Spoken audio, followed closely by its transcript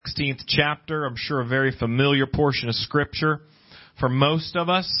16th chapter. I'm sure a very familiar portion of Scripture for most of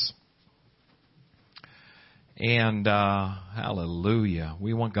us. And hallelujah.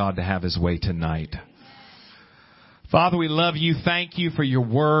 We want God to have His way tonight. Father, we love you. Thank you for your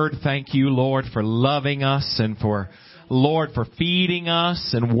word. Thank you, Lord, for loving us and for, Lord, for feeding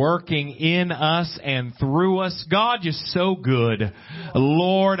us and working in us and through us. God, you're so good.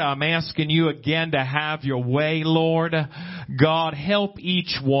 Lord, I'm asking you again to have your way, Lord. God, help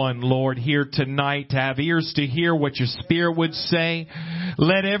each one, Lord, here tonight to have ears to hear what your Spirit would say.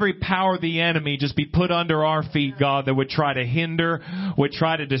 Let every power of the enemy just be put under our feet, God, that would try to hinder, would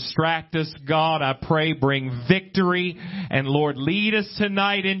try to distract us. God, I pray, bring victory. And Lord, lead us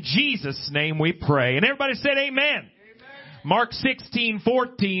tonight in Jesus' name we pray. And everybody said amen. Mark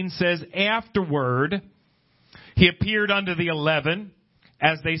 16:14 says, afterward, he appeared unto the 11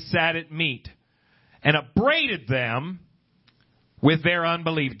 as they sat at meat and upbraided them with their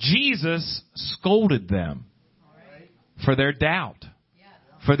unbelief. Jesus scolded them for their doubt,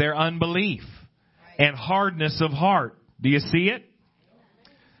 for their unbelief and hardness of heart. Do you see it?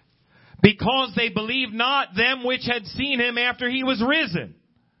 Because they believed not them which had seen him after he was risen.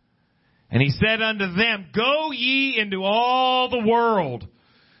 And he said unto them, go ye into all the world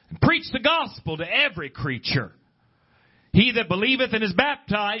and preach the gospel to every creature. He that believeth and is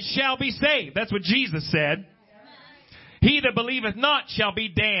baptized shall be saved. That's what Jesus said. He that believeth not shall be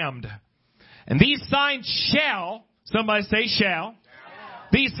damned. And these signs shall, somebody say shall.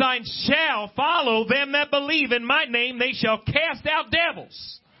 These signs shall follow them that believe in my name. They shall cast out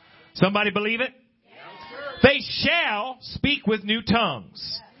devils. Somebody believe it? They shall speak with new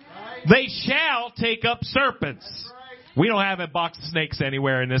tongues. They shall take up serpents. We don't have a box of snakes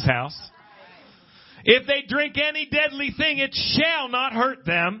anywhere in this house. If they drink any deadly thing, it shall not hurt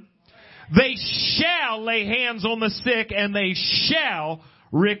them. They shall lay hands on the sick and they shall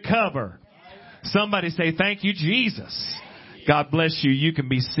recover. Somebody say, thank you, Jesus. God bless you. You can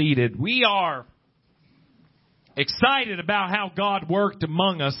be seated. We are excited about how God worked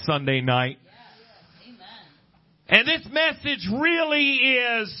among us Sunday night. And this message really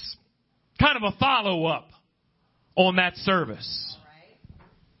is kind of a follow-up on that service.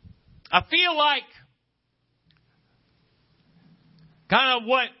 I feel like kind of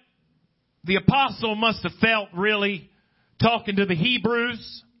what the apostle must have felt really talking to the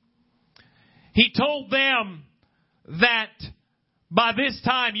Hebrews. He told them that by this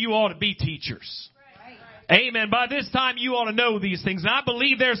time you ought to be teachers. Amen. By this time you ought to know these things. And I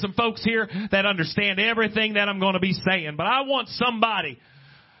believe there's some folks here that understand everything that I'm going to be saying. But I want somebody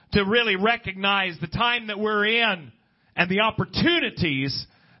to really recognize the time that we're in and the opportunities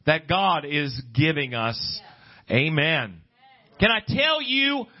that God is giving us. Amen. Can I tell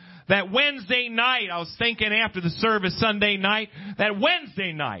you that Wednesday night, I was thinking after the service Sunday night, that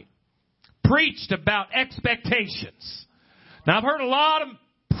Wednesday night preached about expectations. Now I've heard a lot of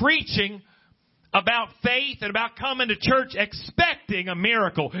preaching about faith and about coming to church expecting a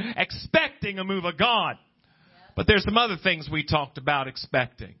miracle, expecting a move of God. But there's some other things we talked about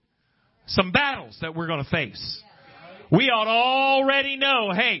expecting. Some battles that we're going to face. We ought to already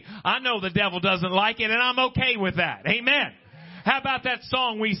know, hey, I know the devil doesn't like it and I'm okay with that. Amen. How about that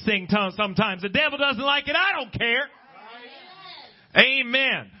song we sing sometimes? The devil doesn't like it, I don't care.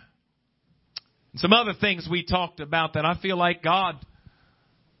 Amen. Some other things we talked about that I feel like God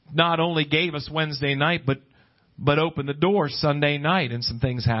not only gave us Wednesday night, but opened the door Sunday night, and some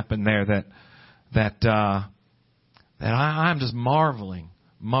things happened there that I'm just marveling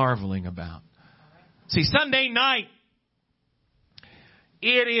about. See, Sunday night,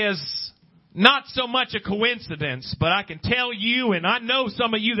 it is not so much a coincidence, but I can tell you, and I know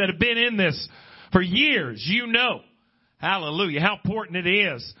some of you that have been in this for years, you know, hallelujah, how important it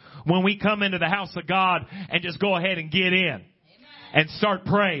is when we come into the house of God and just go ahead and get in and start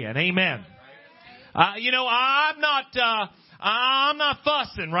praying. Amen. I'm not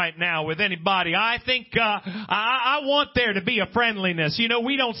fussing right now with anybody. I think I want there to be a friendliness. You know,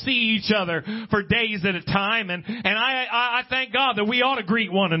 we don't see each other for days at a time, and I thank God that we ought to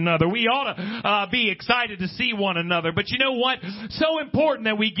greet one another. We ought to be excited to see one another. But you know what? So important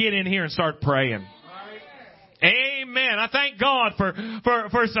that we get in here and start praying. Amen. I thank God for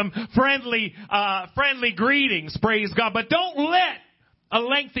some friendly greetings. Praise God. But don't let a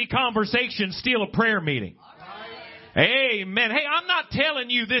lengthy conversation steal a prayer meeting. Amen. Hey, I'm not telling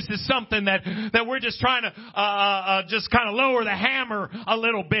you this is something that we're just trying to just kind of lower the hammer a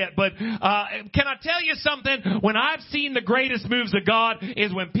little bit. But can I tell you something? When I've seen the greatest moves of God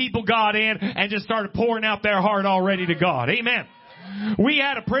is when people got in and just started pouring out their heart already to God. Amen. We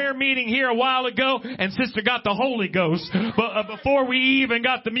had a prayer meeting here a while ago, and Sister got the Holy Ghost before we even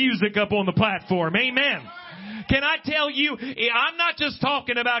got the music up on the platform. Amen. Can I tell you, I'm not just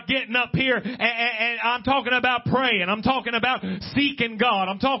talking about getting up here and I'm talking about praying. I'm talking about seeking God.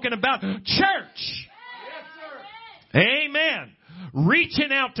 I'm talking about church. Yes, sir. Amen.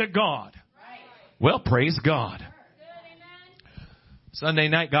 Reaching out to God. Well, praise God. Sunday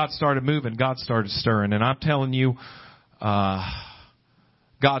night, God started moving. God started stirring. And I'm telling you,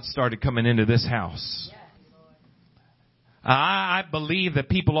 God started coming into this house. I believe that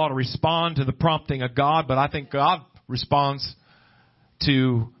people ought to respond to the prompting of God, but I think God responds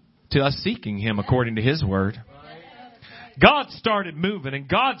to us seeking Him according to His Word. God started moving and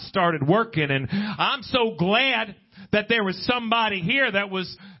God started working, and I'm so glad that there was somebody here that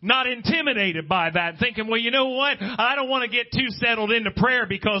was not intimidated by that, thinking, well, you know what? I don't want to get too settled into prayer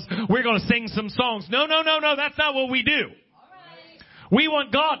because we're going to sing some songs. No, that's not what we do. We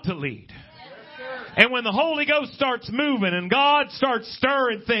want God to lead. And when the Holy Ghost starts moving and God starts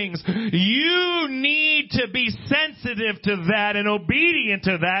stirring things, you need to be sensitive to that and obedient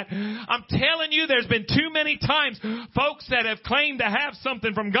to that. I'm telling you, there's been too many times folks that have claimed to have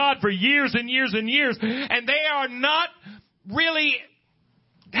something from God for years and years and years, and they are not really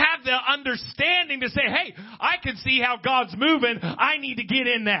have the understanding to say, hey, I can see how God's moving. I need to get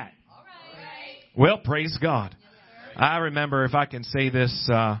in that. All right. Well, praise God. I remember, if I can say this,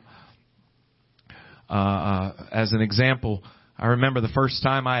 as an example, I remember the first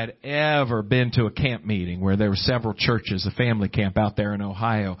time I had ever been to a camp meeting where there were several churches, a family camp out there in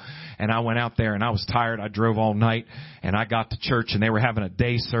Ohio. And I went out there and I was tired. I drove all night and I got to church and they were having a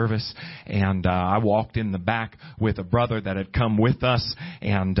day service. And I walked in the back with a brother that had come with us.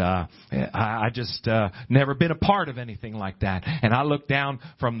 And I just never been a part of anything like that. And I looked down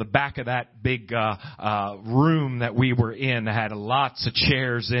from the back of that big room that we were in. It had lots of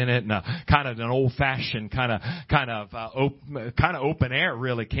chairs in it and kind of an old-fashioned kind of open air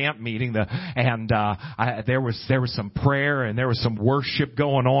really camp meeting. There was some prayer and there was some worship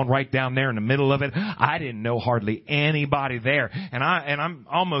going on right down there in the middle of it. I didn't know hardly anybody there, and I'm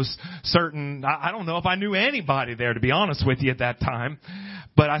almost certain I don't know if I knew anybody there, to be honest with you, at that time.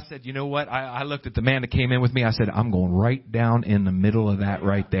 But I said, you know what? I looked at the man that came in with me. I said, I'm going right down in the middle of that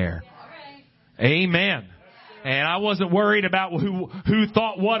right there. Amen. And I wasn't worried about who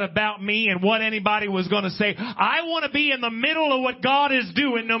thought what about me and what anybody was going to say. I want to be in the middle of what God is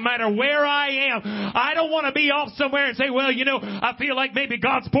doing no matter where I am. I don't want to be off somewhere and say, well, you know, I feel like maybe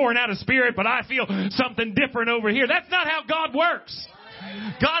God's pouring out a spirit, but I feel something different over here. That's not how God works.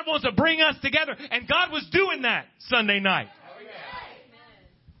 God wants to bring us together, and God was doing that Sunday night.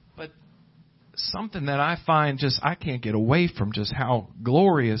 But something that I find I can't get away from just how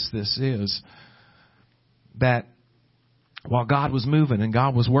glorious this is. That while God was moving and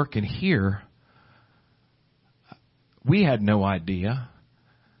God was working here, we had no idea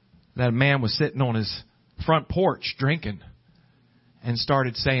that a man was sitting on his front porch drinking and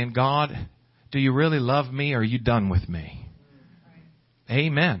started saying, God, do you really love me or are you done with me?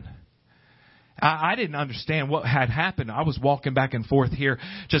 Amen. I didn't understand what had happened. I was walking back and forth here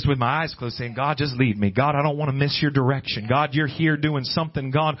just with my eyes closed saying, God, just lead me. God, I don't want to miss your direction. God, you're here doing something.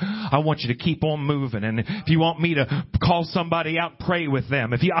 God, I want you to keep on moving. And if you want me to call somebody out, pray with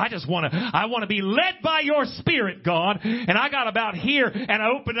them. I want to be led by your Spirit, God. And I got about here and I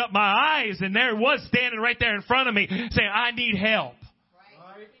opened up my eyes and there it was standing right there in front of me saying, I need help.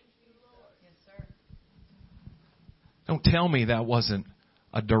 Right. Yes, sir. Don't tell me that wasn't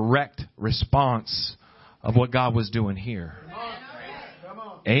a direct response of what God was doing here.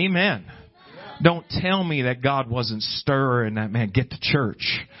 Amen. Don't tell me that God wasn't stirring that man. Get to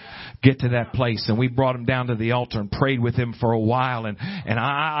church. Get to that place. And we brought him down to the altar and prayed with him for a while. And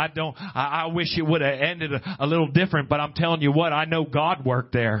I wish it would have ended a little different, but I'm telling you what, I know God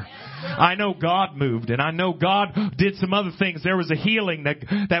worked there. I know God moved, and I know God did some other things. There was a healing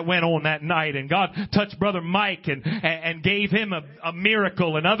that went on that night, and God touched Brother Mike and gave him a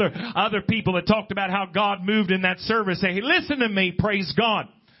miracle, and other people that talked about how God moved in that service. Say, hey, listen to me, praise God.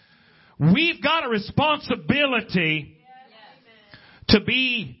 We've got a responsibility to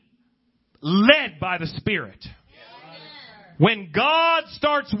be led by the Spirit. When God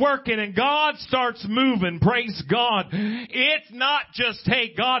starts working and God starts moving, praise God, it's not just,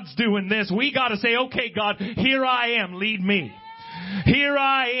 hey, God's doing this. We got to say, okay, God, here I am, lead me. Here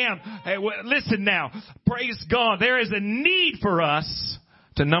I am. Hey, listen now, praise God. There is a need for us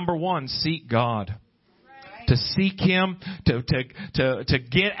to, number one, seek God. to seek Him, to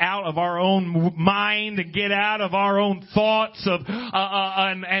get out of our own mind and get out of our own thoughts of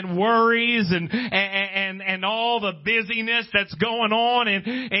and worries and all the busyness that's going on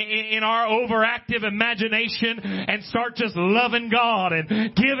in our overactive imagination, and start just loving God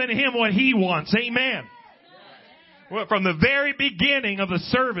and giving Him what He wants. Amen. Well, from the very beginning of the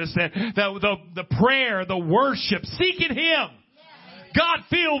service, the prayer, the worship, seeking Him. God,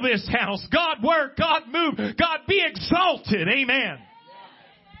 fill this house. God, work. God, move. God, be exalted. Amen.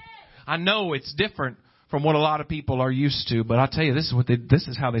 I know it's different from what a lot of people are used to, but I'll tell you, this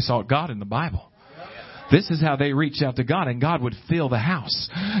is how they saw God in the Bible. This is how they reached out to God, and God would fill the house.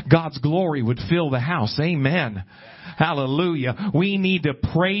 God's glory would fill the house. Amen. Hallelujah. We need to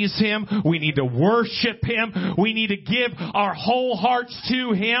praise Him. We need to worship Him. We need to give our whole hearts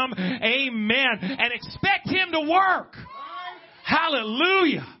to Him. Amen. And expect Him to work.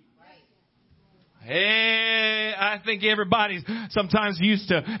 Hallelujah. Hey, I think everybody's sometimes used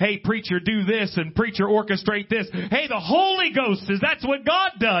to, hey, preacher, do this, and preacher, orchestrate this. Hey, the Holy Ghost that's what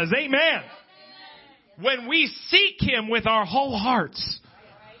God does. Amen. When we seek Him with our whole hearts,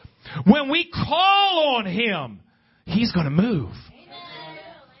 when we call on Him, He's going to move.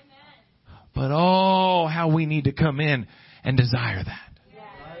 But oh, how we need to come in and desire that.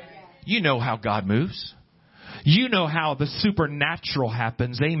 You know how God moves. You know how the supernatural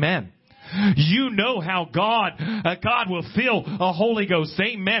happens. Amen. You know how God will fill a Holy Ghost.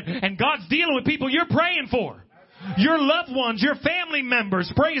 Amen. And God's dealing with people you're praying for. Your loved ones, your family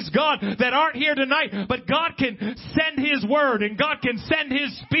members, praise God, that aren't here tonight. But God can send His Word and God can send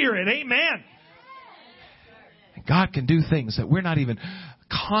His Spirit. Amen. And God can do things that we're not even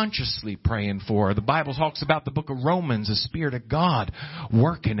consciously praying for. The Bible talks about the book of Romans, the Spirit of God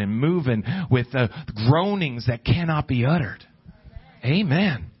working and moving with groanings that cannot be uttered.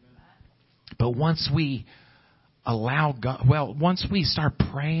 Amen. But once we allow God, once we start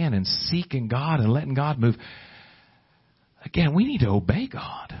praying and seeking God and letting God move, again, we need to obey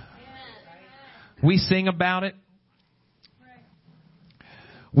God. We sing about it.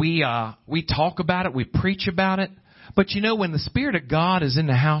 We talk about it. We preach about it. But you know, when the Spirit of God is in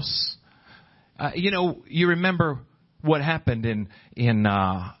the house, you remember what happened in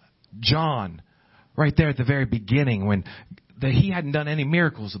John, right there at the very beginning, when he hadn't done any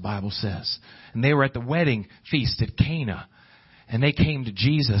miracles, the Bible says. And they were at the wedding feast at Cana. And they came to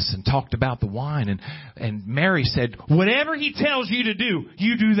Jesus and talked about the wine. And Mary said, whatever He tells you to do,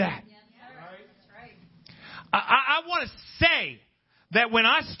 you do that. I want to say that when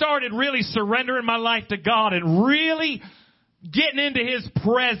I started really surrendering my life to God and really getting into His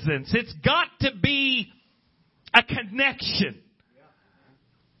presence, it's got to be a connection.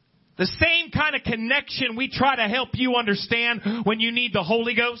 The same kind of connection we try to help you understand when you need the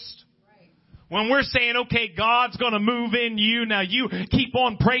Holy Ghost. When we're saying, okay, God's going to move in you. Now you keep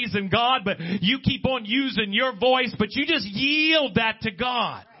on praising God, but you keep on using your voice, but you just yield that to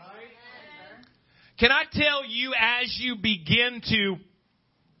God. Can I tell you, as you begin to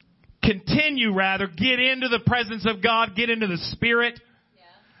get into the presence of God, get into the Spirit,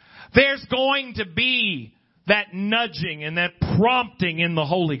 there's going to be that nudging and that prompting in the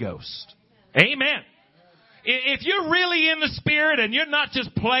Holy Ghost. Amen. If you're really in the Spirit and you're not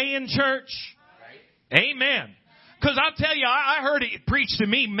just playing church, amen. Because I'll tell you, I heard it preached to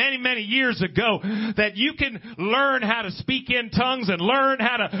me many, many years ago that you can learn how to speak in tongues and learn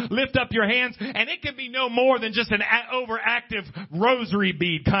how to lift up your hands. And it can be no more than just an overactive rosary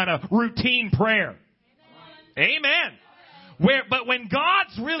bead kind of routine prayer. Amen. But when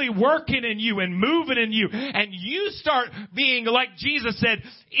God's really working in you and moving in you, and you start being, like Jesus said,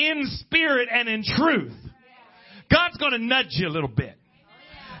 in spirit and in truth, God's going to nudge you a little bit.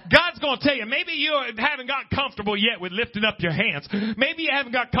 God's going to tell you, maybe you haven't got comfortable yet with lifting up your hands. Maybe you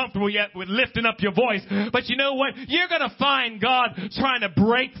haven't got comfortable yet with lifting up your voice. But you know what? You're going to find God trying to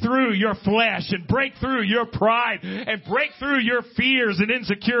break through your flesh and break through your pride and break through your fears and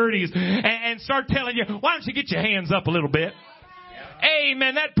insecurities and start telling you, why don't you get your hands up a little bit?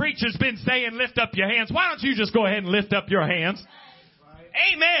 Amen. That preacher's been saying lift up your hands. Why don't you just go ahead and lift up your hands?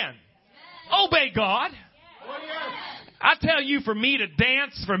 Amen. Obey God. I tell you, for me to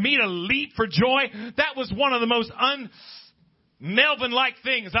dance, for me to leap for joy, that was one of the most Melvin-like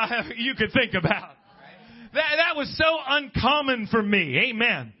things you could think about. That was so uncommon for me.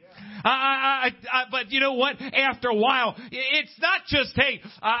 Amen. But you know what? After a while, it's not just, hey,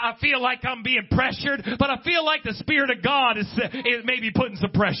 I feel like I'm being pressured, but I feel like the Spirit of God is maybe putting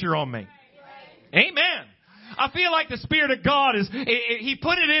some pressure on me. Amen. I feel like the Spirit of God He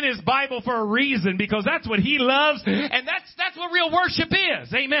put it in His Bible for a reason, because that's what He loves, and that's what real worship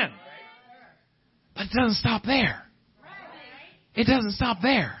is. Amen. But it doesn't stop there. It doesn't stop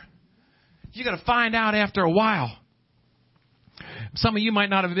there. You got to find out after a while. Some of you might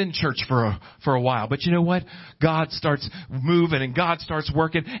not have been in church for a while, but you know what? God starts moving and God starts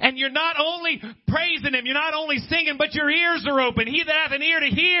working. And you're not only praising Him, you're not only singing, but your ears are open. He that hath an ear to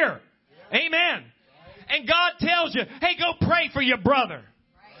hear. Amen. And God tells you, hey, go pray for your brother.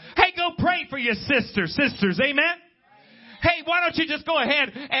 Hey, go pray for your sisters. Amen. Hey, why don't you just go ahead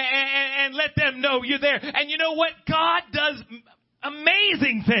and let them know you're there. And you know what? God does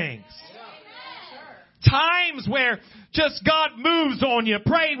amazing things. Times where just God moves on you.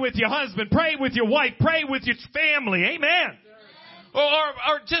 Pray with your husband. Pray with your wife. Pray with your family. Amen.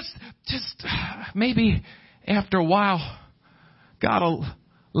 Or just maybe after a while, God will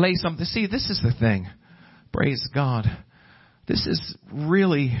lay something. See, this is the thing. Praise God. This is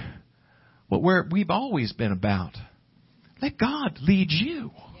really what we've always been about. Let God lead you.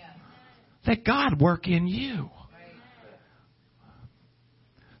 Let God work in you.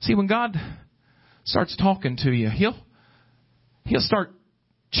 See, when God starts talking to you, He'll start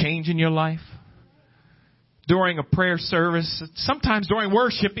changing your life. During a prayer service, sometimes during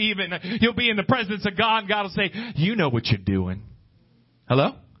worship even, you'll be in the presence of God and God will say, you know what you're doing.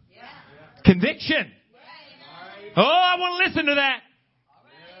 Hello? Yeah. Conviction. Oh, I want to listen to that.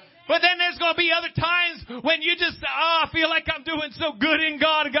 But then there's going to be other times when you just, I feel like I'm doing so good in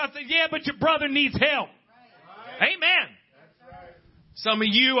God. And God says, yeah, but your brother needs help. Amen. Some of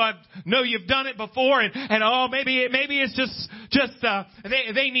you, I know you've done it before, and maybe it's just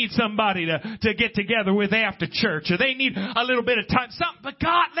they need somebody to get together with after church, or they need a little bit of time. But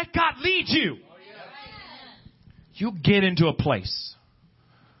God, let God lead you. You'll get into a place.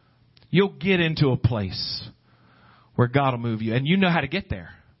 You'll get into a place where God will move you, and you know how to get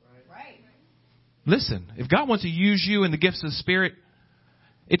there. Listen, if God wants to use you in the gifts of the Spirit,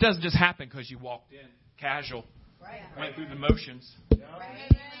 it doesn't just happen because you walked in casual. Went through the motions.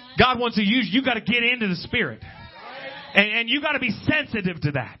 God wants to use you. Got to get into the Spirit. And you got to be sensitive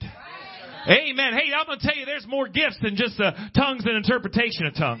to that. Amen. Hey, I'm going to tell you, there's more gifts than just tongues and interpretation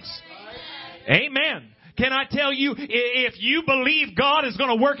of tongues. Amen. Can I tell you, if you believe God is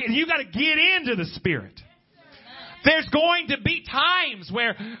going to work, you got to get into the Spirit. There's going to be times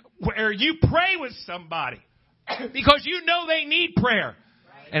where you pray with somebody because you know they need prayer.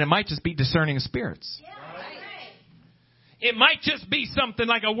 And it might just be discerning of spirits. It might just be something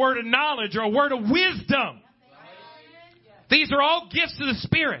like a word of knowledge or a word of wisdom. These are all gifts of the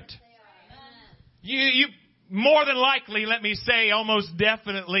Spirit. You more than likely, let me say, almost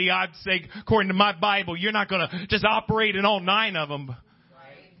definitely, I'd say, according to my Bible, you're not going to just operate in all 9 of them.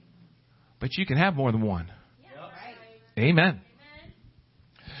 But you can have more than one. Amen.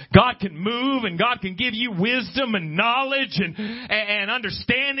 God can move and God can give you wisdom and knowledge and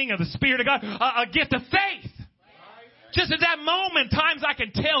understanding of the Spirit of God. A gift of faith. Just at that moment, times I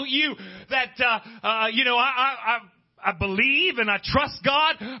can tell you that, I believe and I trust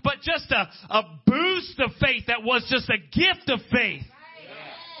God, but just a boost of faith that was just a gift of faith.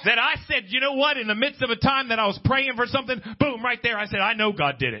 That I said, you know what, in the midst of a time that I was praying for something, boom, right there, I said, I know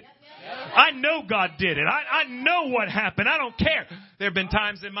God did it. I know God did it. I know what happened. I don't care. There have been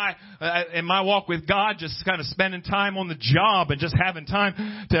times in my walk with God, just kind of spending time on the job and just having time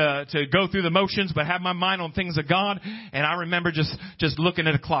to go through the motions, but have my mind on things of God. And I remember just looking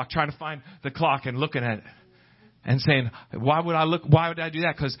at a clock, trying to find the clock and looking at it and saying, why would I do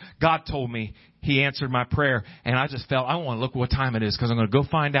that? Because God told me He answered my prayer. And I just felt, I want to look what time it is because I'm going to go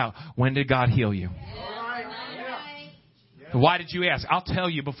find out, when did God heal you? Why did you ask? I'll tell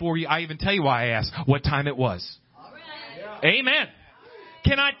you before I even tell you why I asked what time it was. Amen.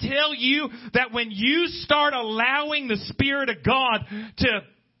 Can I tell you that when you start allowing the Spirit of God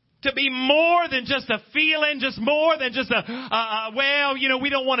to be more than just a feeling, just more than just we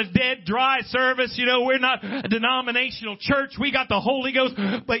don't want a dead, dry service. We're not a denominational church. We got the Holy Ghost.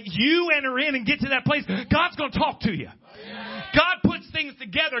 But you enter in and get to that place, God's going to talk to you. God puts things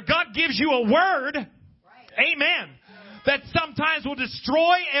together. God gives you a word. Amen. That sometimes will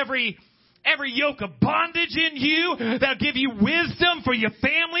destroy every yoke of bondage in you. That'll give you wisdom for your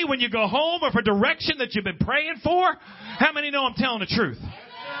family when you go home, or for direction that you've been praying for. How many know I'm telling the truth?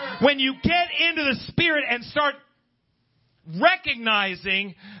 When you get into the Spirit and start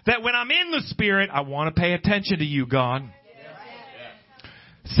recognizing that when I'm in the Spirit, I want to pay attention to you, God.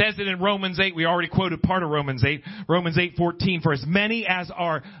 It says it in Romans 8. We already quoted part of Romans 8. Romans 8:14. For as many as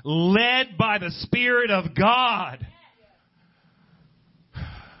are led by the Spirit of God.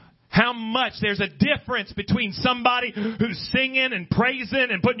 How much there's a difference between somebody who's singing and praising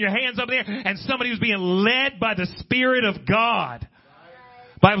and putting your hands up there and somebody who's being led by the Spirit of God.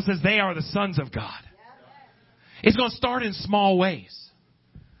 Bible says they are the sons of God. It's going to start in small ways,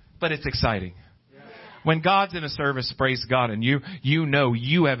 but it's exciting. When God's in a service, praise God, and you know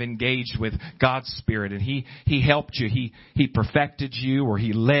you have engaged with God's Spirit, and He helped you, He perfected you, or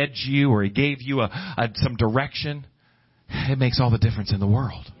He led you, or He gave you some direction. It makes all the difference in the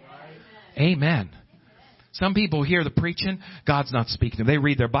world. Amen. Some people hear the preaching, God's not speaking to them. They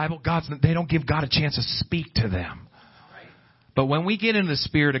read their Bible, they don't give God a chance to speak to them. But when we get into the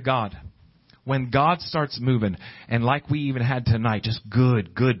Spirit of God, when God starts moving, and like we even had tonight, just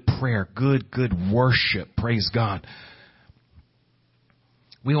good prayer, good worship, praise God.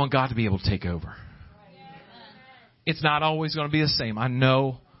 We want God to be able to take over. It's not always going to be the same. I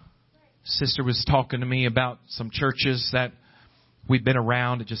know Sister was talking to me about some churches that we've been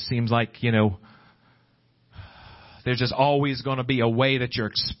around. It just seems like, there's just always going to be a way that you're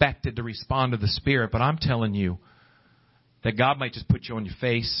expected to respond to the Spirit. But I'm telling you that God might just put you on your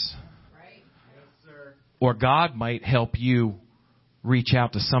face. Or God might help you reach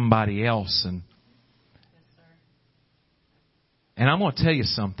out to somebody else. And I'm going to tell you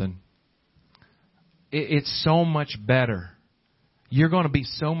something. It's so much better. You're going to be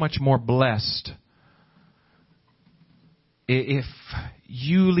so much more blessed if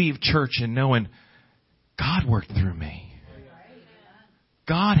you leave church and knowing God worked through me.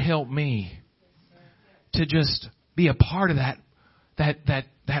 God helped me to just be a part of that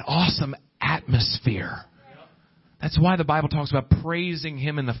awesome atmosphere. That's why the Bible talks about praising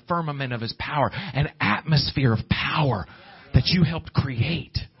Him in the firmament of His power. An atmosphere of power that you helped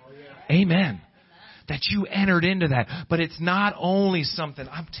create. Amen. That you entered into that. But it's not only something,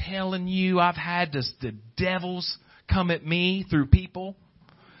 I'm telling you, I've had the devils come at me through people.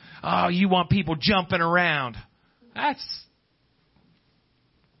 Oh, you want people jumping around. That's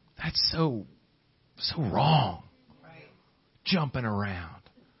so wrong. Jumping around.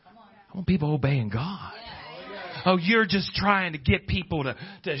 I want people obeying God. Oh, you're just trying to get people to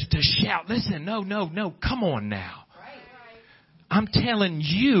shout. Listen, no. Come on now. I'm telling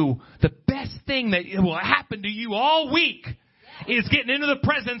you, the best thing that will happen to you all week is getting into the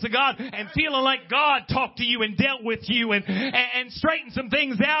presence of God and feeling like God talked to you and dealt with you and straightened some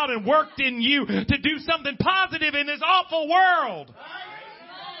things out and worked in you to do something positive in this awful world.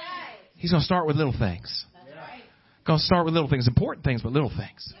 He's going to start with little things. Going to start with little things, important things, but little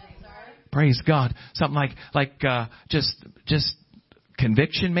things. Praise God. Something like just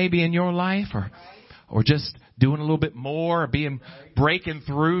conviction maybe in your life, or just doing a little bit more, or breaking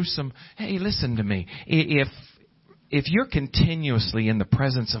through some. Hey, listen to me. If you're continuously in the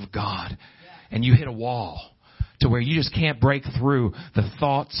presence of God and you hit a wall to where you just can't break through the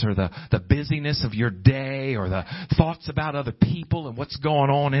thoughts or the busyness of your day or the thoughts about other people and what's going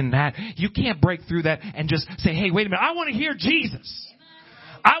on in that, you can't break through that and just say, hey, wait a minute, I want to hear Jesus.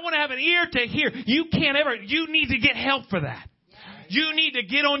 I want to have an ear to hear. You need to get help for that. You need to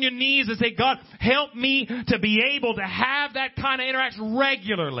get on your knees and say, God, help me to be able to have that kind of interaction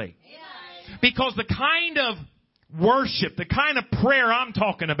regularly. Because the kind of worship, the kind of prayer I'm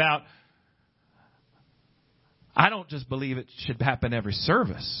talking about, I don't just believe it should happen every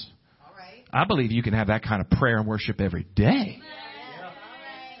service. I believe you can have that kind of prayer and worship every day.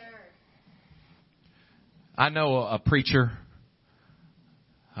 I know a preacher.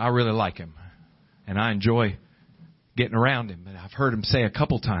 I really like him, and I enjoy getting around him. And I've heard him say a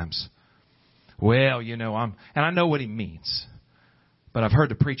couple times, well, and I know what he means. But I've heard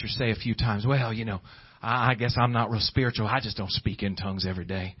the preacher say a few times, well, I guess I'm not real spiritual. I just don't speak in tongues every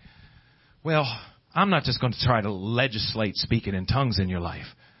day. Well, I'm not just going to try to legislate speaking in tongues in your life.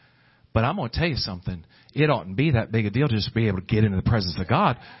 But I'm going to tell you something. It oughtn't be that big a deal to just be able to get into the presence of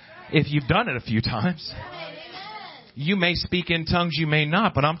God if you've done it a few times. You may speak in tongues, you may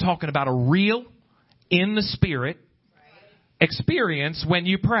not, but I'm talking about a real, in the Spirit experience when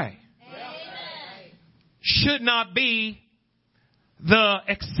you pray. Should not be the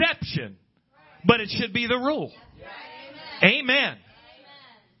exception, but it should be the rule. Amen.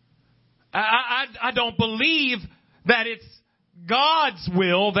 I don't believe that it's God's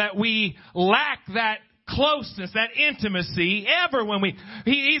will that we lack that closeness, that intimacy ever when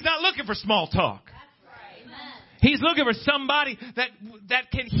He's not looking for small talk. He's looking for somebody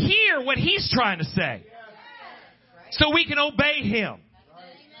that can hear what He's trying to say. So we can obey Him.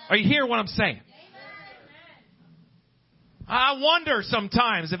 Are you hearing what I'm saying? I wonder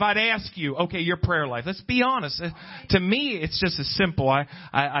sometimes if I'd ask you, okay, your prayer life. Let's be honest. To me, it's just as simple.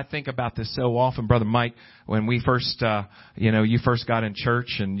 I think about this so often, Brother Mike, when we first, you first got in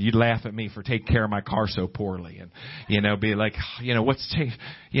church and you'd laugh at me for taking care of my car so poorly and, be like,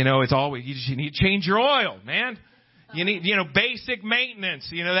 it's always, you need to change your oil, man. You need, basic maintenance.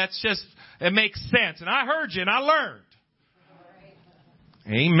 It makes sense. And I heard you and I learned.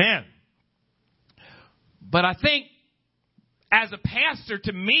 Amen. But I think as a pastor,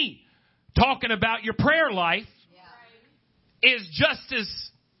 to me, talking about your prayer life is just as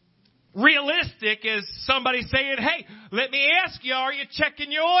realistic as somebody saying, hey, let me ask you, are you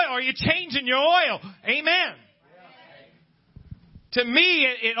checking your oil? Are you changing your oil? Amen. To me,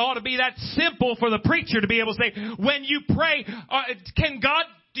 it ought to be that simple for the preacher to be able to say, when you pray,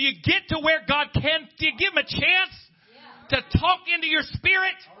 do you get to where God can, do you give him a chance to talk into your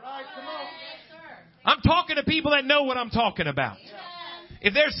spirit? All right, come on. I'm talking to people that know what I'm talking about.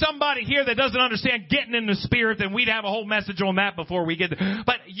 If there's somebody here that doesn't understand getting in the spirit, then we'd have a whole message on that before we get there.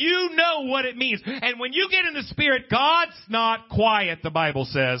 But you know what it means. And when you get in the spirit, God's not quiet, the Bible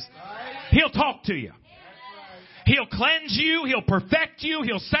says. He'll talk to you. He'll cleanse you. He'll perfect you.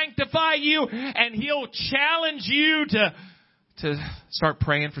 He'll sanctify you. And He'll challenge you to start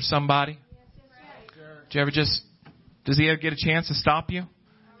praying for somebody. Does He ever get a chance to stop you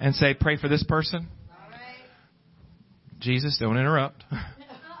and say, pray for this person? Jesus, don't interrupt.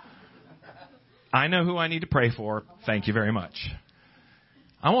 I know who I need to pray for. Thank you very much.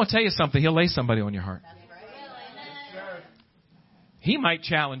 I want to tell you something. He'll lay somebody on your heart. He might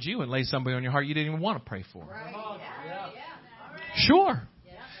challenge you and lay somebody on your heart you didn't even want to pray for. Sure.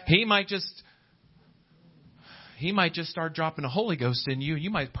 He might just start dropping the Holy Ghost in you.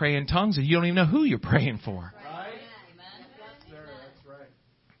 You might pray in tongues and you don't even know who you're praying for.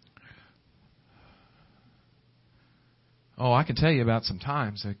 Oh, I can tell you about some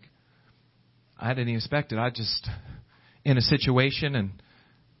times I didn't even expect it. I just in a situation and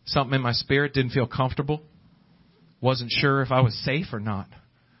something in my spirit didn't feel comfortable. Wasn't sure if I was safe or not.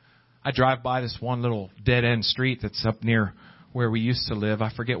 I drive by this one little dead end street that's up near where we used to live.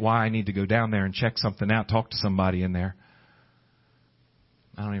 I forget why I need to go down there and check something out, talk to somebody in there.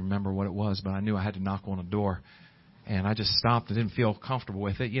 I don't even remember what it was, but I knew I had to knock on a door. And I just stopped. I didn't feel comfortable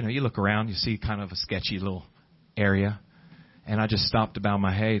with it. You look around, you see kind of a sketchy little area. And I just stopped to bow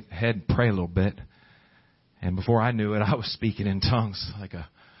my head and pray a little bit. And before I knew it, I was speaking in tongues like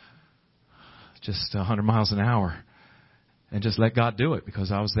just 100 miles an hour. And just let God do it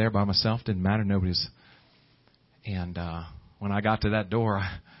because I was there by myself. Didn't matter. Nobody's. And when I got to that door,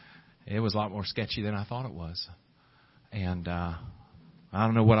 it was a lot more sketchy than I thought it was. And I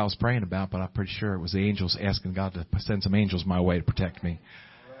don't know what I was praying about, but I'm pretty sure it was the angels asking God to send some angels my way to protect me.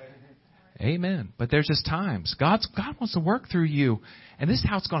 Amen. But there's just times. God wants to work through you. And this is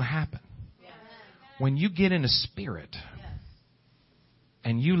how it's going to happen. When you get in the spirit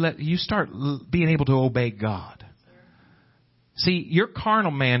and you start being able to obey God. See, your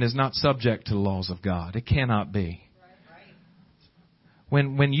carnal man is not subject to the laws of God. It cannot be.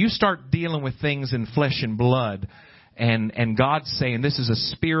 When you start dealing with things in flesh and blood, and God's saying this is a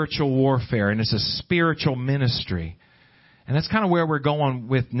spiritual warfare and it's a spiritual ministry. And that's kind of where we're going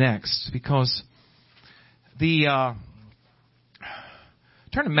with next, because turn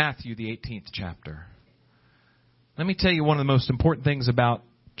to Matthew, the 18th chapter. Let me tell you one of the most important things about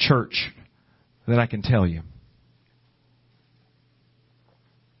church that I can tell you.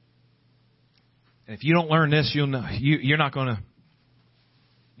 And if you don't learn this, you'll know you're not going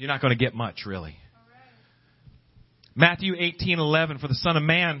to get much, really. Matthew 18:11, for the Son of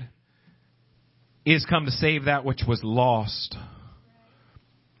Man is come to save that which was lost.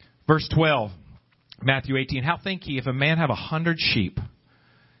 Verse 12, Matthew 18. How think ye, if a man have 100 sheep,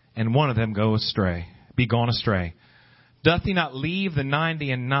 and one of them be gone astray, doth he not leave the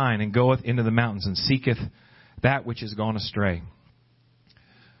 99 and goeth into the mountains and seeketh that which is gone astray?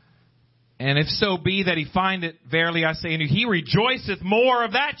 And if so be that he find it, verily I say unto you, he rejoiceth more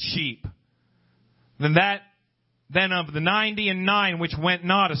of that sheep than of the 99 which went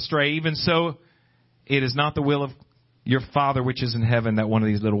not astray. Even so, it is not the will of your Father which is in heaven that one of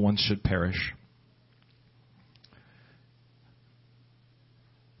these little ones should perish.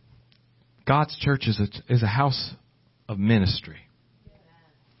 God's church is a house of ministry.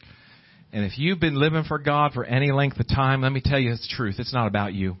 And if you've been living for God for any length of time, let me tell you the truth. It's not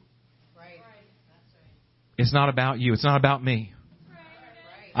about you. It's not about you. It's not about me.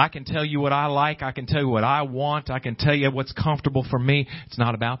 I can tell you what I like. I can tell you what I want. I can tell you what's comfortable for me. It's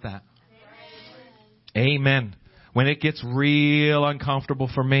not about that. Amen. When it gets real uncomfortable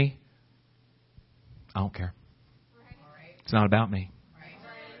for me, I don't care. It's not about me.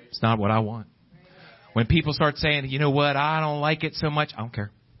 It's not what I want. When people start saying, you know what, I don't like it so much, I don't care.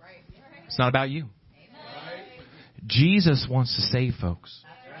 It's not about you. Jesus wants to save folks.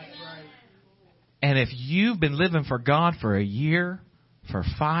 And if you've been living for God for a year, for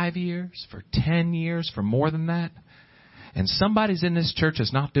 5 years, for 10 years, for more than that, and somebody's in this church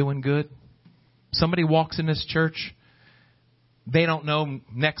that's not doing good. Somebody walks in this church, they don't know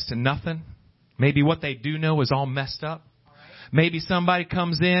next to nothing. Maybe what they do know is all messed up. Maybe somebody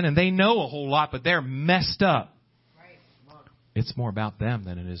comes in and they know a whole lot, but they're messed up. It's more about them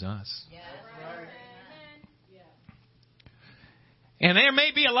than it is us. And there may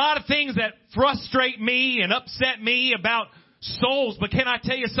be a lot of things that frustrate me and upset me about souls, but can I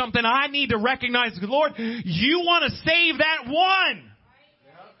tell you something? I need to recognize, Lord, you want to save that one.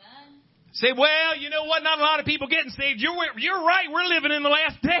 Say, well, you know what? Not a lot of people getting saved. You're right. We're living in the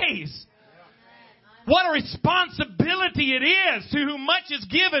last days. What a responsibility it is. To whom much is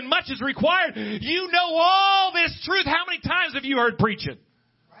given, much is required. You know all this truth. How many times have you heard preaching?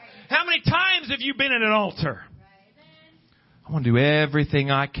 How many times have you been at an altar? I want to do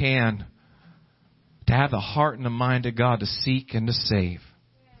everything I can to have the heart and the mind of God to seek and to save.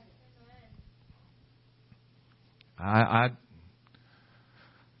 I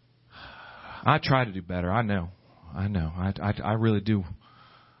try to do better. I know. I really do.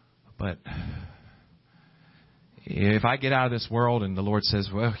 But if I get out of this world and the Lord says,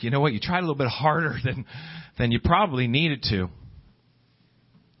 well, you know what? You tried a little bit harder than you probably needed to.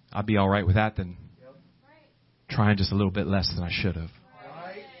 I'll be all right with that than trying just a little bit less than I should have.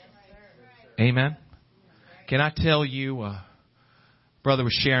 Amen. Can I tell you, brother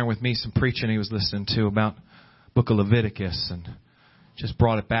was sharing with me some preaching he was listening to about book of Leviticus, and just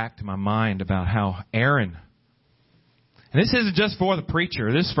brought it back to my mind about how Aaron, and this isn't just for the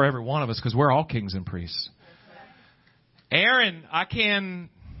preacher, this is for every one of us, because we're all kings and priests. Aaron,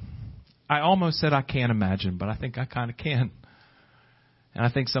 I almost said I can't imagine, but I think I kind of can. And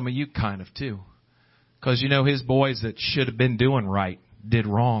I think some of you kind of too. Because, you know, his boys that should have been doing right did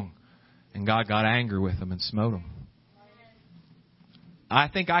wrong. And God got angry with them and smote them. I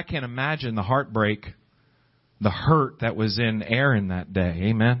think I can imagine the heartbreak, the hurt that was in Aaron that day.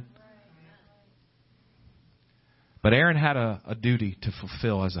 Amen? But Aaron had a duty to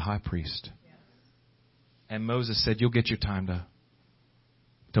fulfill as a high priest. And Moses said, you'll get your time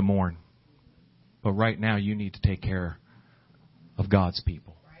to mourn. But right now you need to take care of God's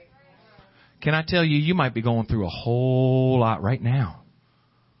people. Can I tell you, you might be going through a whole lot right now.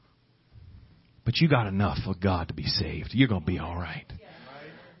 But you got enough of God to be saved. You're going to be all right.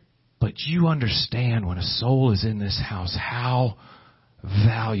 But you understand when a soul is in this house, how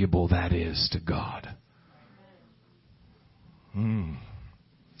valuable that is to God.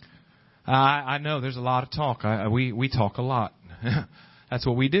 I know there's a lot of talk. We talk a lot. That's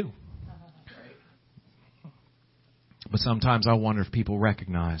what we do. But sometimes I wonder if people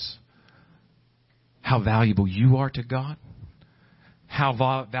recognize how valuable you are to God,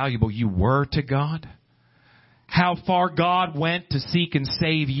 how valuable you were to God, how far God went to seek and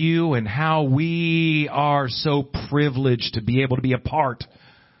save you, and how we are so privileged to be able to be a part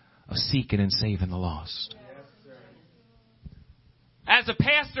of seeking and saving the lost. As a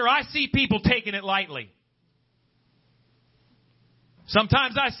pastor, I see people taking it lightly.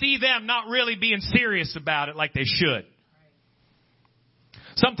 Sometimes I see them not really being serious about it like they should.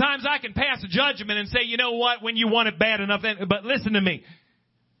 Sometimes I can pass a judgment and say, you know what, when you want it bad enough, but listen to me.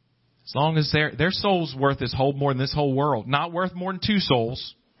 As long as their soul's worth more than this whole world, not worth more than 2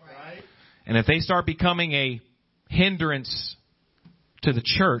 souls. Right. And if they start becoming a hindrance to the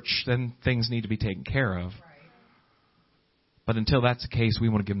church, then things need to be taken care of. Right. But until that's the case, we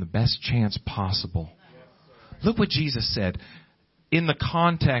want to give them the best chance possible. Yes, look what Jesus said. In the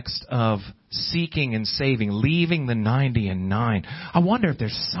context of seeking and saving, leaving the 99. I wonder if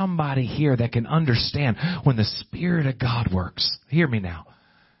there's somebody here that can understand when the Spirit of God works. Hear me now.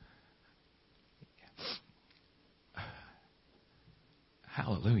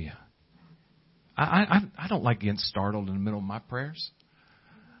 Hallelujah. I don't like getting startled in the middle of my prayers.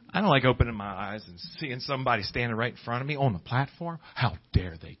 I don't like opening my eyes and seeing somebody standing right in front of me on the platform. How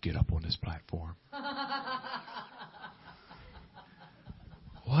dare they get up on this platform?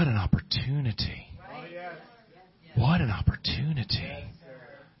 What an opportunity. What an opportunity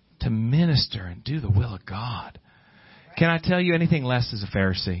to minister and do the will of God. Can I tell you, anything less is a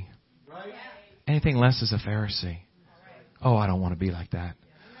Pharisee? Anything less is a Pharisee. Oh, I don't want to be like that.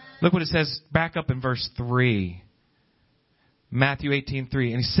 Look what it says back up in verse 3. Matthew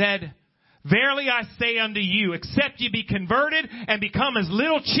 18:3. And he said, verily I say unto you, except ye be converted and become as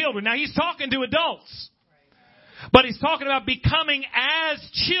little children. Now he's talking to adults. But he's talking about becoming as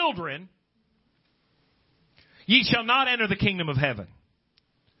children. Ye shall not enter the kingdom of heaven.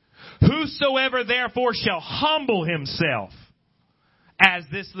 Whosoever therefore shall humble himself as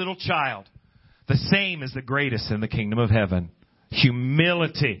this little child, the same is the greatest in the kingdom of heaven.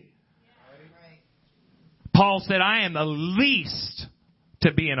 Humility. Paul said, I am the least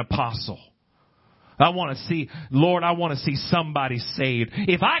to be an apostle. I want to see, Lord, I want to see somebody saved.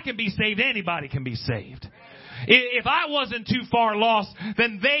 If I can be saved, anybody can be saved. If I wasn't too far lost,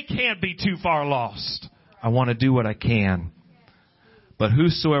 then they can't be too far lost. I want to do what I can. But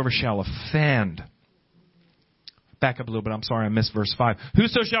whosoever shall offend. Back up a little bit. I'm sorry, I missed verse 5.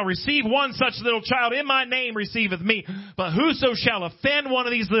 Whoso shall receive one such little child in my name receiveth me. But whoso shall offend one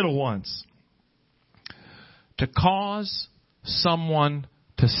of these little ones. To cause someone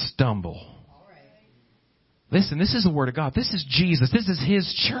to stumble. Listen, this is the Word of God. This is Jesus. This is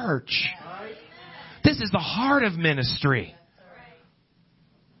His church. This is the heart of ministry.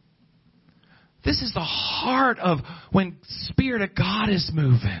 This is the heart of when Spirit of God is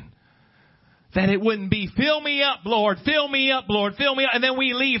moving. That it wouldn't be, fill me up, Lord, fill me up, Lord, fill me up, and then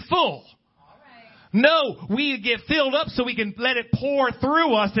we leave full. No, we get filled up so we can let it pour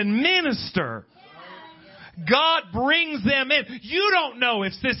through us and minister. God brings them in. You don't know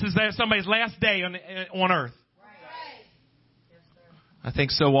if this is somebody's last day on earth. I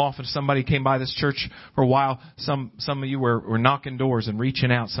think so often somebody came by this church for a while. Some of you were knocking doors and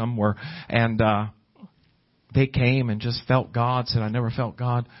reaching out somewhere. And they came and just felt God. Said, I never felt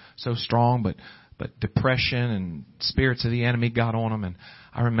God so strong. But depression and spirits of the enemy got on them. And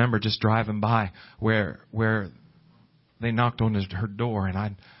I remember just driving by where they knocked on her door. And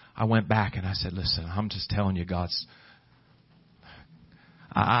I went back and I said, listen, I'm just telling you,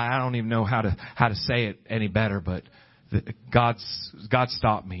 I don't even know how to say it any better, but God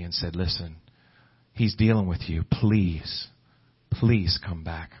stopped me and said, listen, He's dealing with you. Please come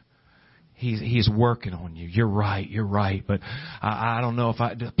back. He's working on you. You're right. But I don't know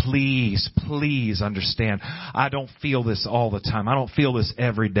if please understand. I don't feel this all the time. I don't feel this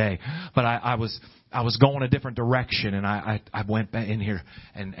every day. But I was going a different direction, and I went back in here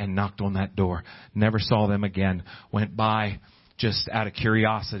and knocked on that door. Never saw them again. Went by just out of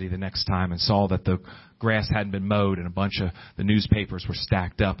curiosity the next time and saw that the grass hadn't been mowed and a bunch of the newspapers were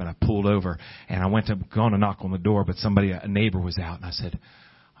stacked up, and I pulled over and I went to going to knock on the door, but a neighbor was out, and I said,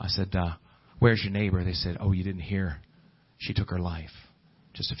 where's your neighbor? They said, oh, you didn't hear. She took her life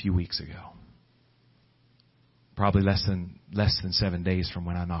just a few weeks ago. Probably less than 7 days from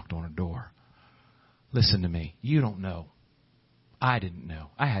when I knocked on her door. Listen to me. You don't know. I didn't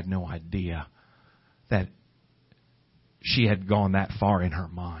know. I had no idea that she had gone that far in her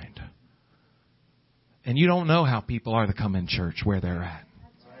mind. And you don't know how people are that come in church, where they're at.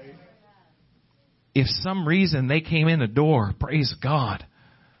 If some reason they came in the door, praise God,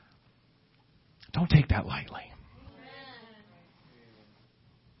 don't take that lightly.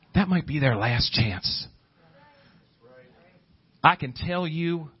 That might be their last chance. I can tell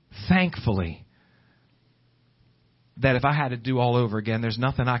you, thankfully, that if I had to do all over again, there's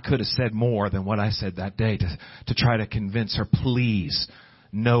nothing I could have said more than what I said that day to try to convince her, please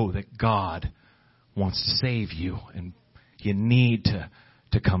know that God wants to save you and you need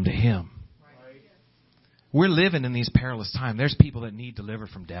to come to Him. We're living in these perilous times. There's people that need delivered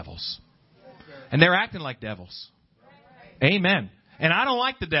from devils. And they're acting like devils. Amen. And I don't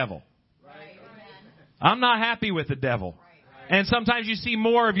like the devil. I'm not happy with the devil. And sometimes you see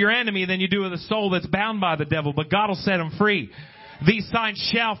more of your enemy than you do of the soul that's bound by the devil. But God will set them free. These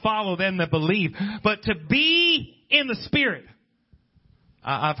signs shall follow them that believe. But to be in the Spirit.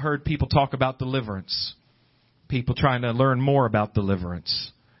 I've heard people talk about deliverance. People trying to learn more about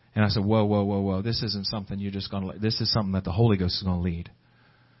deliverance. And I said, whoa. This isn't something you're just going to... This is something that the Holy Ghost is going to lead.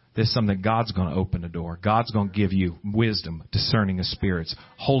 This is something that God's going to open the door. God's going to give you wisdom, discerning of spirits.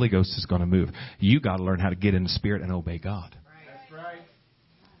 Holy Ghost is going to move. You got to learn how to get in the Spirit and obey God. That's right.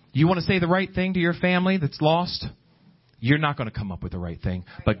 You want to say the right thing to your family that's lost? You're not going to come up with the right thing.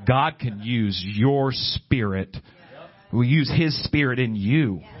 But God can use your spirit. Will use His Spirit in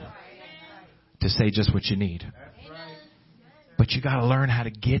you to say just what you need. But you got to learn how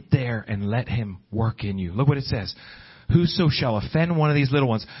to get there and let Him work in you. Look what it says. Whoso shall offend one of these little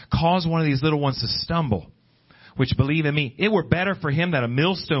ones, cause one of these little ones to stumble, which believe in me, it were better for him that a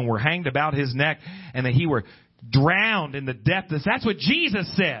millstone were hanged about his neck and that he were drowned in the depths. That's what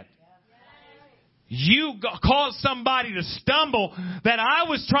Jesus said. You caused somebody to stumble that I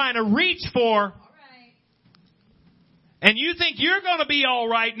was trying to reach for. And you think you're going to be all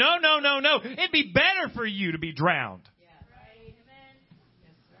right. No. It'd be better for you to be drowned.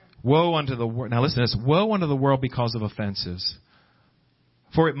 Woe unto the world. Now listen to this. Woe unto the world because of offenses.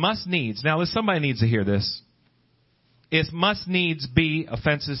 For it must needs. Now somebody needs to hear this. It must needs be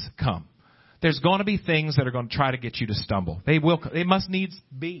offenses come. There's going to be things that are going to try to get you to stumble. They must needs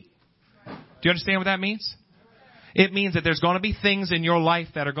be. Do you understand what that means? It means that there's going to be things in your life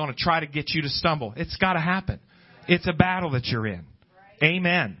that are going to try to get you to stumble. It's got to happen. It's a battle that you're in.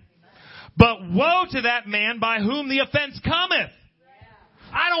 Amen. But woe to that man by whom the offense cometh.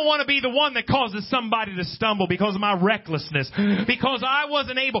 I don't want to be the one that causes somebody to stumble because of my recklessness, because I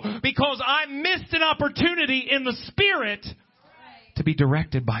wasn't able, because I missed an opportunity in the Spirit to be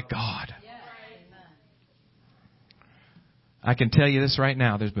directed by God. I can tell you this right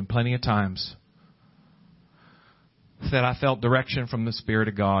now. There's been plenty of times that I felt direction from the Spirit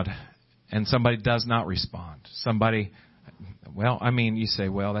of God and somebody does not respond. Somebody, well, I mean, you say,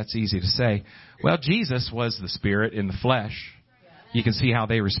 well, that's easy to say. Well, Jesus was the Spirit in the flesh. You can see how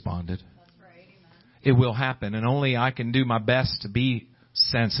they responded. It will happen, and only I can do my best to be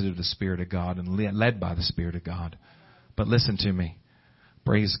sensitive to the Spirit of God and led by the Spirit of God. But listen to me.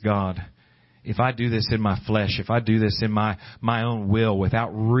 Praise God. If I do this in my flesh, if I do this in my own will without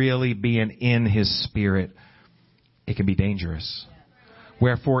really being in His Spirit, it can be dangerous.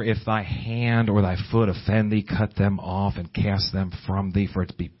 Wherefore, if thy hand or thy foot offend thee, cut them off and cast them from thee, for it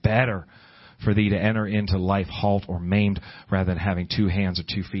to be better for thee to enter into life halt or maimed, rather than having 2 hands or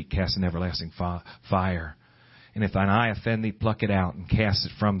 2 feet cast in everlasting fire. And if thine eye offend thee, pluck it out and cast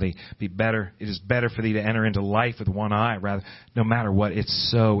it from thee. It is better for thee to enter into life with 1 eye, rather, no matter what. It's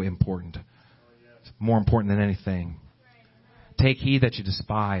so important. It's more important than anything. Take heed that you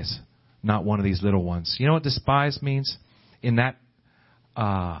despise not one of these little ones. You know what despise means? In that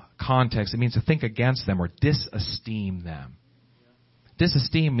context, it means to think against them or disesteem them.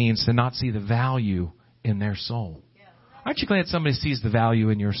 Disesteem means to not see the value in their soul. Aren't you glad somebody sees the value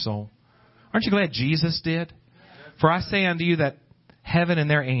in your soul? Aren't you glad Jesus did? For I say unto you that heaven and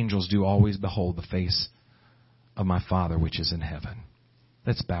their angels do always behold the face of my Father which is in heaven.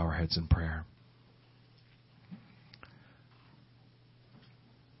 Let's bow our heads in prayer.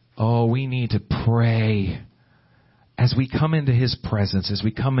 Oh, we need to pray as we come into His presence, as we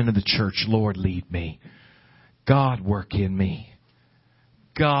come into the church. Lord, lead me. God, work in me.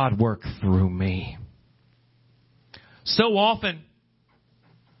 God, work through me. So often,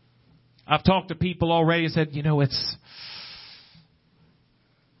 I've talked to people already and said, we've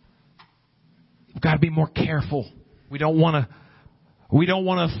got to be more careful. We don't want to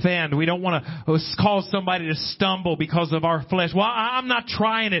offend. We don't want to cause somebody to stumble because of our flesh. Well, I'm not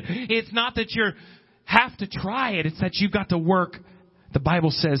trying it. It's not that you have to try it. It's that you've got to work. The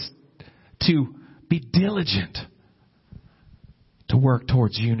Bible says to be diligent. To work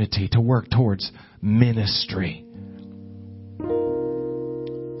towards unity, to work towards ministry.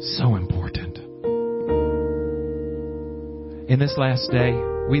 So important. In this last day,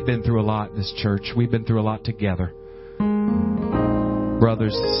 we've been through a lot, this church. We've been through a lot together.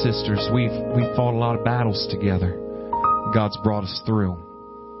 Brothers, sisters, we've fought a lot of battles together. God's brought us through.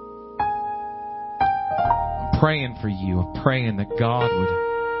 I'm praying for you. I'm praying that God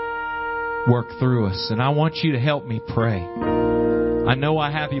would work through us. And I want you to help me pray. I know I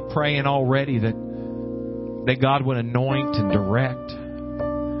have you praying already that God would anoint and direct.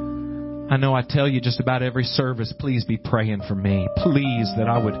 I know I tell you just about every service, please be praying for me. Please, that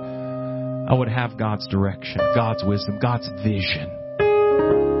I would have God's direction, God's wisdom, God's vision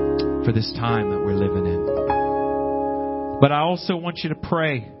for this time that we're living in. But I also want you to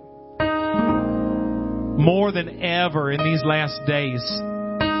pray more than ever in these last days.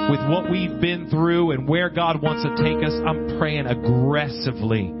 With what we've been through and where God wants to take us, I'm praying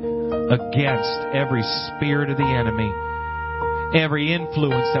aggressively against every spirit of the enemy. Every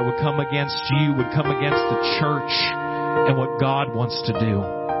influence that would come against you, would come against the church and what God wants to do.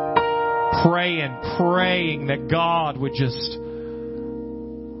 Praying that God would just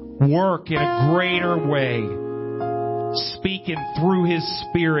work in a greater way, speaking through His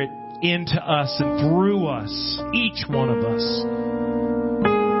Spirit into us and through us, each one of us.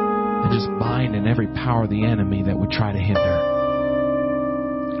 Just binding every power of the enemy that would try to hinder.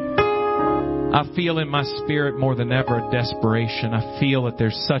 I feel in my spirit more than ever a desperation. I feel that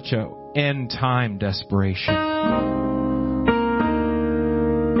there's such a end time desperation.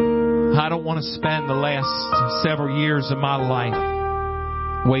 I don't want to spend the last several years of my life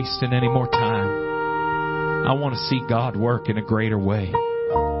wasting any more time. I want to see God work in a greater way.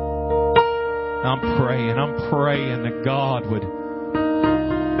 I'm praying that God would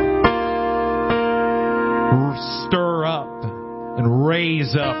stir up and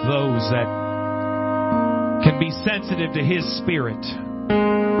raise up those that can be sensitive to His Spirit,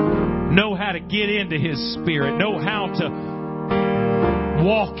 know how to get into His Spirit, know how to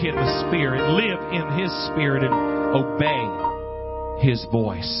walk in the Spirit, live in His Spirit, and obey His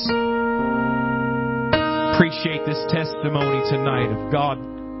voice. Appreciate this testimony tonight of God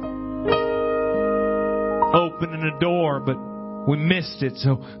opening a door, but we missed it.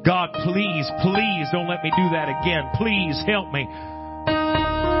 So God, please, please don't let me do that again. Please help me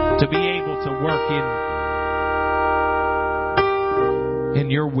to be able to work in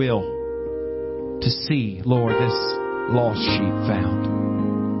your will, to see, Lord, this lost sheep found.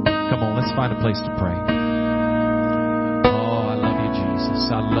 Come on, let's find a place to pray. Oh, I love you,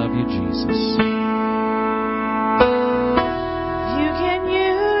 Jesus. I love you, Jesus.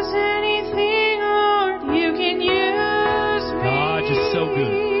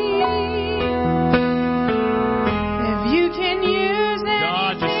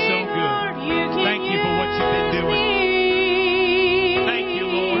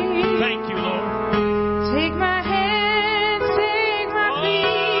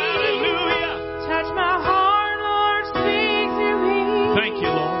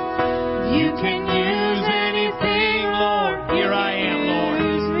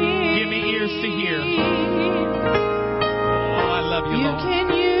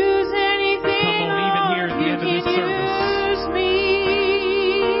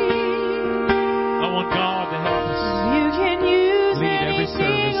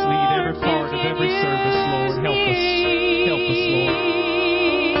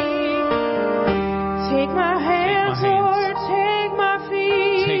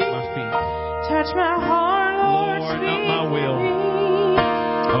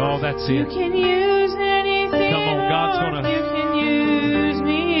 You can use anything. Come on, God's going to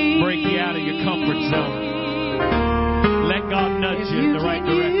break you out of your comfort zone. Let God nudge you in the right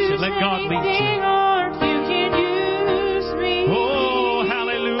direction. Let God lead you. Oh,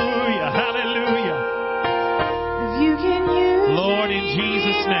 hallelujah, hallelujah. Lord, in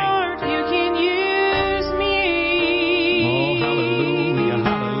Jesus' name. Oh, hallelujah,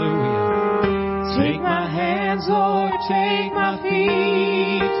 hallelujah. Take my hands, Lord, take my feet.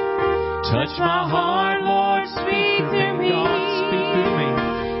 Touch my heart, Lord, speak through me. God, speak through me.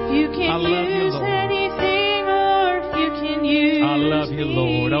 You can use anything, Lord. You can use me. I love you,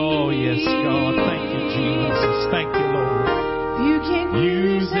 Lord. Oh, yes, God. Thank you, Jesus. Thank you, Lord. You can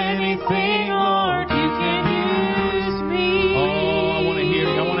use anything, Lord. You can use me. Oh, I want to hear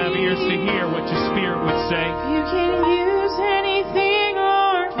you. I want to have ears to hear what your Spirit would say. You can use anything,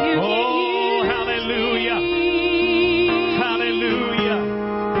 Lord. You can use me. Hallelujah.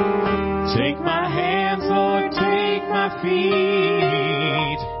 Take my hands, Lord, take my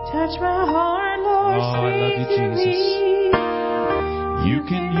feet. Touch my heart, Lord. Oh, I love you, Jesus. You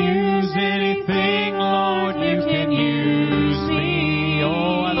can use anything, Lord. You can use me.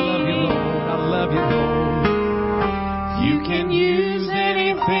 Oh, I love you, Lord. I love you, Lord. You can use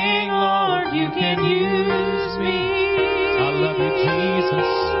anything, Lord. You can use me. I love you, Jesus.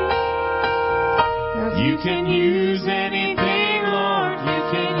 You can use anything, Lord. You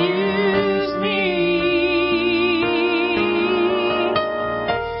can use me.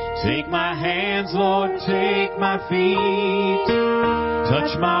 Take my hands, Lord, take my feet.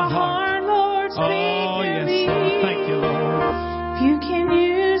 Touch my heart, Lord, speak oh, yes, Lord. Thank you, Lord. If you can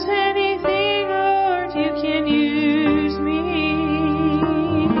use anything, Lord, you can use me.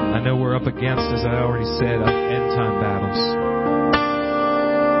 I know we're up against, as I already said, end-time battles.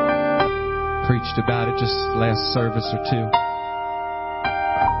 Preached about it just last service or two.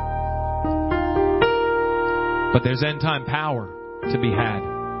 But there's end-time power to be had.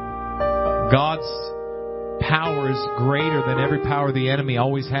 God's power is greater than every power of the enemy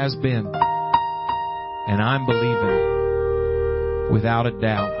always has been. And I'm believing, without a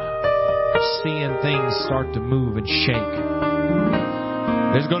doubt, seeing things start to move and shake.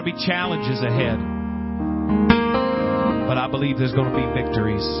 There's going to be challenges ahead. But I believe there's going to be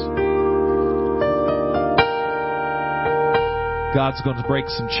victories. God's going to break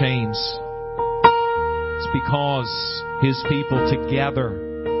some chains. It's because His people together,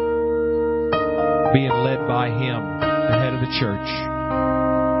 being led by Him, the head of the church.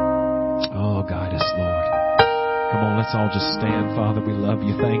 Oh, guide us, Lord. Come on, let's all just stand. Father, we love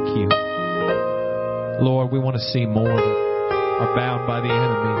you. Thank you. Lord, we want to see more that are bound by the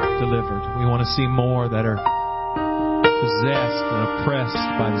enemy delivered. We want to see more that are possessed and oppressed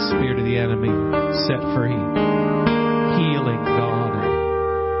by the spirit of the enemy set free. Healing, God.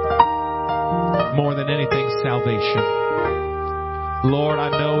 And more than anything, salvation. Lord, I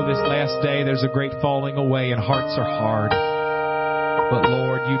know this last day there's a great falling away and hearts are hard. But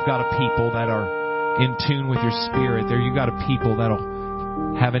Lord, you've got a people that are in tune with your Spirit. There, you've got a people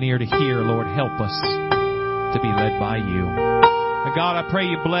that'll have an ear to hear. Lord, help us to be led by you. And God, I pray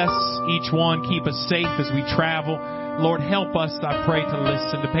you bless each one. Keep us safe as we travel. Lord, help us, I pray, to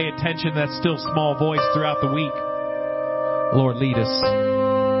listen, to pay attention to that still small voice throughout the week. Lord, lead us.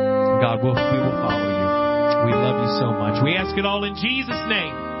 God, we will follow you. so much. We ask it all in Jesus'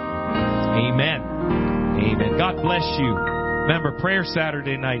 name. Amen. Amen. God bless you. Remember, prayer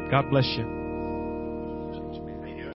Saturday night. God bless you.